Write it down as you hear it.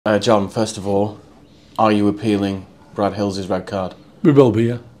John, first of all, are you appealing Brad Hill's red card? We will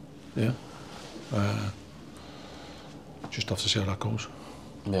be, yeah. Just have to see how that goes.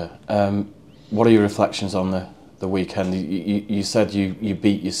 Yeah. What are your reflections on the weekend? You said you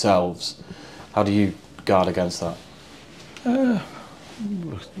beat yourselves. How do you guard against that?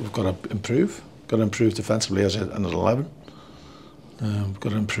 We've got to improve. Got to improve defensively as an 11. We've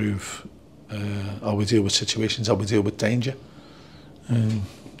got to improve how we deal with situations, how we deal with danger.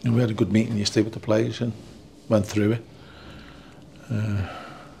 We had a good meeting yesterday with the players and went through it.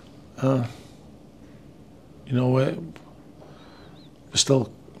 We're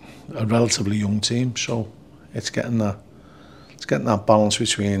still a relatively young team, so it's getting that balance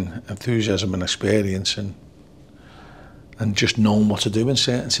between enthusiasm and experience and just knowing what to do in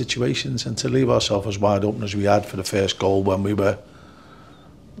certain situations, and to leave ourselves as wide open as we had for the first goal when we were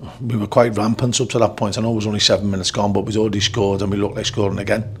quite rampant up to that point. I know it was only 7 minutes gone, but we'd already scored and we looked like scoring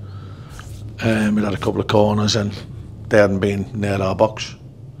again. We had a couple of corners and they hadn't been near our box.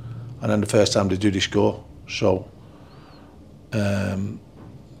 And then the first time they score. So, and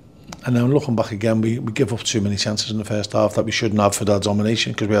then looking back again, we give up too many chances in the first half that we shouldn't have for that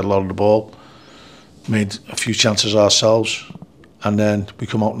domination, because we had a lot of the ball, made a few chances ourselves, and then we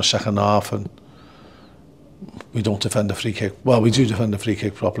come out in the second half and we don't defend the free kick. Well, we do defend the free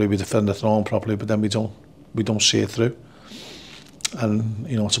kick properly, we defend the throw-in properly, but then we don't see it through. And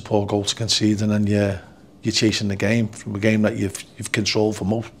it's a poor goal to concede, and then you're chasing the game from a game that you've controlled for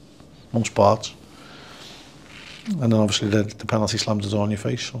most parts. And then obviously the penalty slammed the door in your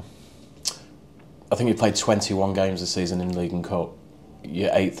face. So. I think you played 21 games this season in League and Cup. You're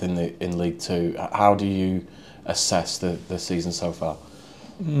 8th in League Two. How do you assess the season so far?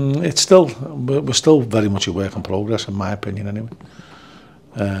 We're still very much a work in progress, in my opinion, anyway.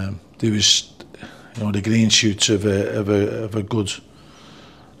 There was, the green shoots of a good,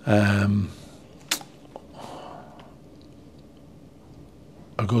 I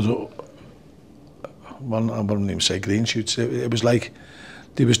wouldn't even say green shoots. It was like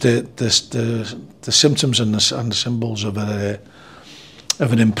there was the symptoms and the symbols of an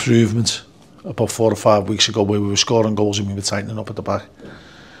improvement about 4 or 5 weeks ago, where we were scoring goals and we were tightening up at the back.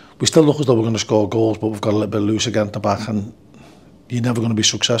 We still look as though we're going to score goals, but we've got a little bit loose again at the back, and you're never going to be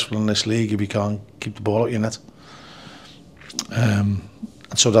successful in this league if you can't keep the ball out your net. And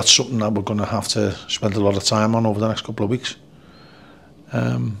so that's something that we're going to have to spend a lot of time on over the next couple of weeks.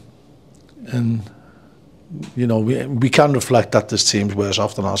 We can reflect that this team's worse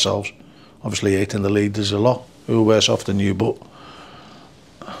off than ourselves. Obviously 8th in the league, there's a lot who are worse off than you, but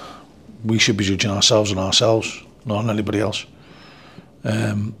we should be judging ourselves, not on anybody else.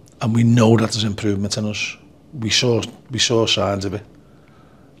 And we know that there's improvement in us. We saw signs of it.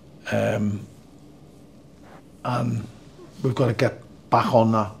 And we've got to get back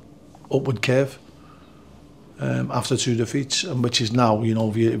on that upward curve after 2 defeats, and which is now, if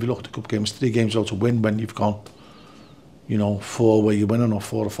you look at the cup games, 3 games out to win when you've gone, 4 where you're winning, or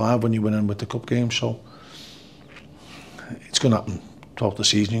 4 or 5 when you're winning with the cup games. So it's going to happen throughout the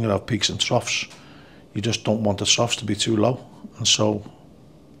season. You're going to have peaks and troughs. You just don't want the troughs to be too low, and so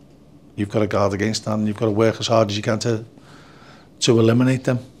you've got to guard against that, and you've got to work as hard as you can to eliminate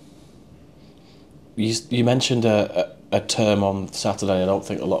them. You mentioned a term on Saturday I don't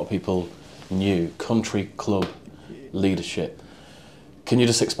think a lot of people knew: country club leadership. Can you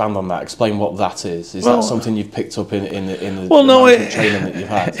just expand on that? Explain what that is. Is that something you've picked up in the training that you've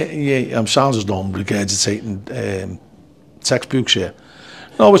had? Yeah, sounds as though I'm regurgitating textbooks here.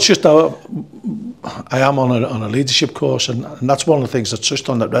 No, it's just I am on a leadership course, and that's one of the things that touched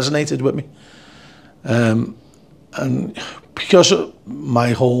on that resonated with me. And because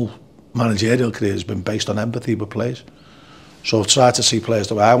my whole managerial career has been based on empathy with players, so I've tried to see players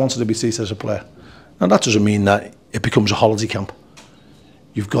the way I wanted to be treated as a player. And that doesn't mean that it becomes a holiday camp.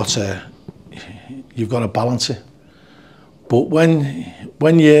 You've got to balance it. But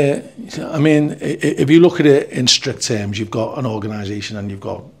if you look at it in strict terms, you've got an organisation and you've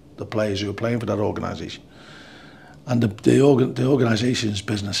got the players who are playing for that organisation. And the organisation's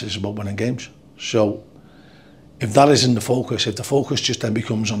business is about winning games. So if that isn't the focus, if the focus just then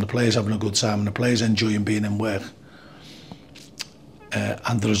becomes on the players having a good time and the players enjoying being in work,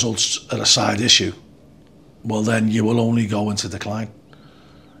 and the results are a side issue, well then you will only go into decline.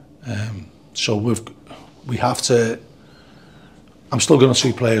 So we have to. I'm still going to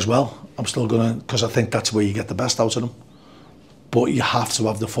treat players well. I'm still going to, because I think that's where you get the best out of them. But you have to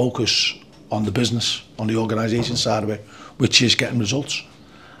have the focus on the business, on the organisation side of it, which is getting results.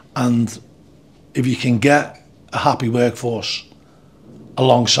 And if you can get a happy workforce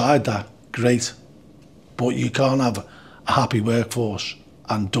alongside that, great. But you can't have a happy workforce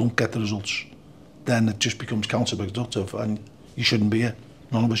and don't get the results, then it just becomes counterproductive, and you shouldn't be here.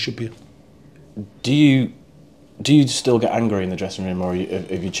 None of us should be here. Do you still get angry in the dressing room, or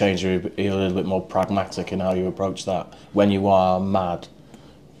have you changed? Are you a little bit more pragmatic in how you approach that when you are mad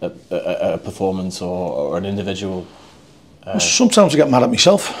at a performance or an individual? Sometimes I get mad at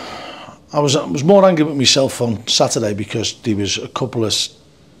myself. I was more angry with myself on Saturday because there was a couple of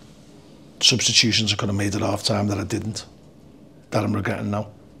substitutions I could have made at half time that I didn't, that I'm regretting now.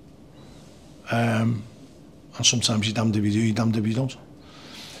 And sometimes you're damned if you do, you're damned if you don't.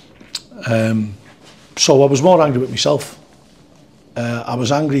 So I was more angry with myself. I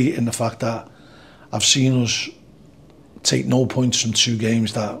was angry in the fact that I've seen us take no points from 2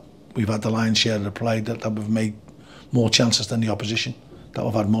 games that we've had the lion's share of the play, that we've made more chances than the opposition, that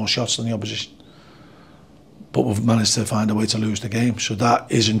we've had more shots than the opposition. But we've managed to find a way to lose the game. So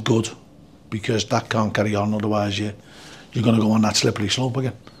that isn't good, because that can't carry on, otherwise you're going to go on that slippery slope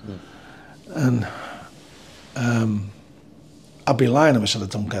again. And I'd be lying if I said I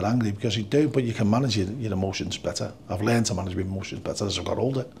don't get angry, because you do, but you can manage your emotions better. I've learned to manage my emotions better as I've got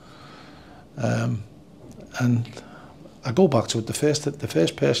older. And I go back to it, the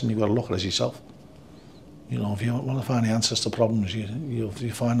first person you've got to look at is yourself. You know, if you want to find the answers to problems, you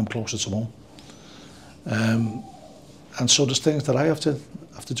find them closer to home. And so there's things that I have to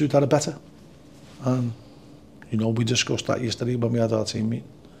do that are better. And, you know, we discussed that yesterday when we had our team meeting.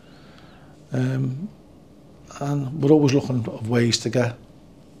 And we're always looking at ways to get,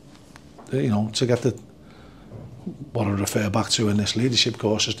 what I refer back to in this leadership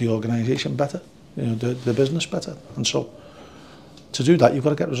course is the organisation better, the business better. And so to do that, you've got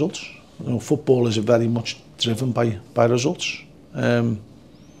to get results. You know, football is very much driven by results. And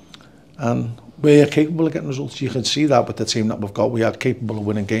we're capable of getting results. You can see that with the team that we've got. We are capable of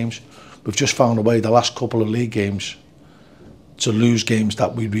winning games. We've just found a way the last couple of league games to lose games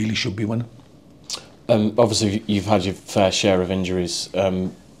that we really should be winning. Obviously, you've had your fair share of injuries.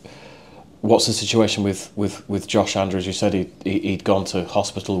 What's the situation with Josh Andrews? You said he'd gone to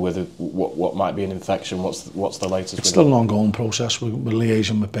hospital with what might be an infection. What's the latest? It's still an ongoing process. We're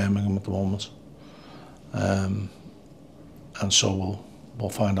liaising with Birmingham at the moment, and so we'll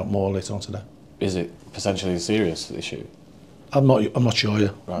find out more later on today. Is it potentially a serious issue? I'm not sure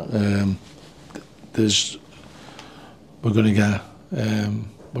yet. Right. We're going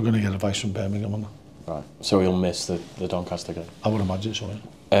to get advice from Birmingham on that. Right. So he'll miss the Doncaster game? I would imagine so,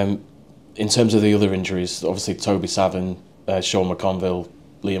 yeah. In terms of the other injuries, obviously Toby Savin, Sean McConville,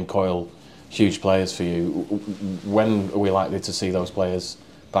 Liam Coyle, huge players for you. When are we likely to see those players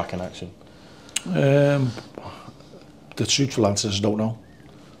back in action? The truthful answer is I don't know.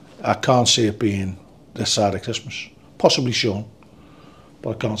 I can't see it being this side of Christmas. Possibly Sean,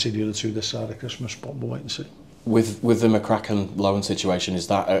 but I can't see the other two this side of Christmas, but we'll wait and see. With the McCracken loan situation, is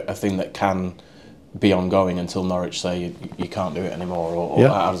that a thing that can be ongoing until Norwich say you can't do it anymore, or yeah.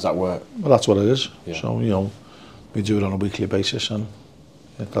 How does that work? Well, that's what it is. Yeah. So, we do it on a weekly basis, and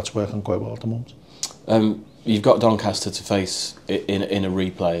that's working quite well at the moment. You've got Doncaster to face in a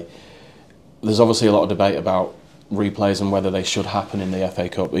replay. There's obviously a lot of debate about replays and whether they should happen in the FA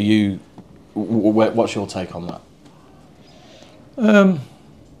Cup. What's your take on that?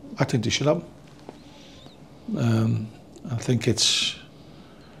 I think they should happen. I think it's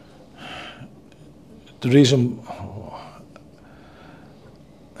the reason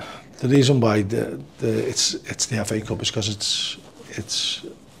why it's the FA Cup is because it's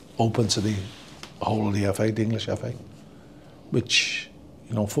open to the whole of the FA, the English FA, which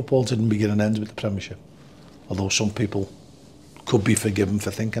football didn't begin and end with the Premiership, although some people could be forgiven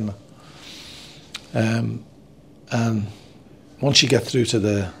for thinking that. And once you get through to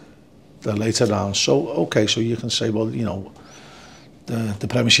the later rounds, so you can say, well, the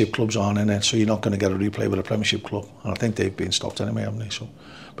Premiership clubs aren't in it, so you're not going to get a replay with a Premiership club. And I think they've been stopped anyway, haven't they? So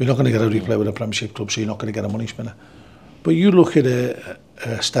we're not going to get a replay with a Premiership club, so you're not going to get a money spinner. But you look at a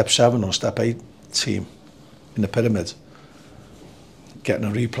Step 7 or Step 8 team in the pyramid, getting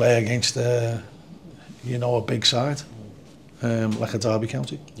a replay against a big side, like a Derby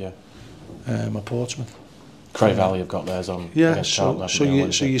County, a Portsmouth. Cray Valley have got theirs on. Yeah, so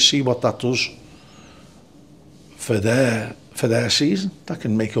you see what that does for their season. That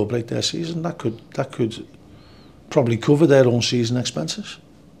can make or break their season. That could probably cover their own season expenses.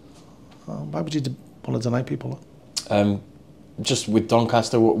 Why would you want to deny people that? Just with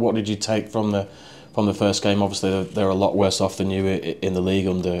Doncaster, what did you take from the first game? Obviously, they're a lot worse off than you in the league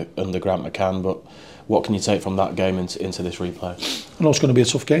under Grant McCann. But what can you take from that game into this replay? I know it's going to be a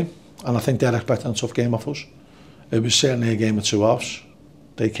tough game, and I think they're expecting a tough game off us. It was certainly a game of two halves.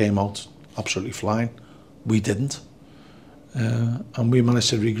 They came out absolutely flying. We didn't. and we managed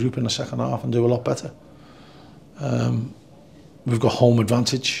to regroup in the second half and do a lot better. We've got home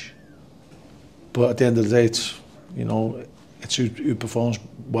advantage, but at the end of the day, it's who performs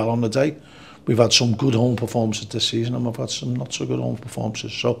well on the day. We've had some good home performances this season, and we've had some not so good home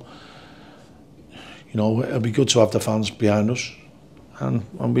performances. So, it'll be good to have the fans behind us, and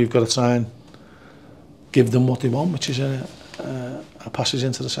we've got to try and give them what they want, which is a passage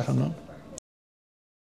into the second round.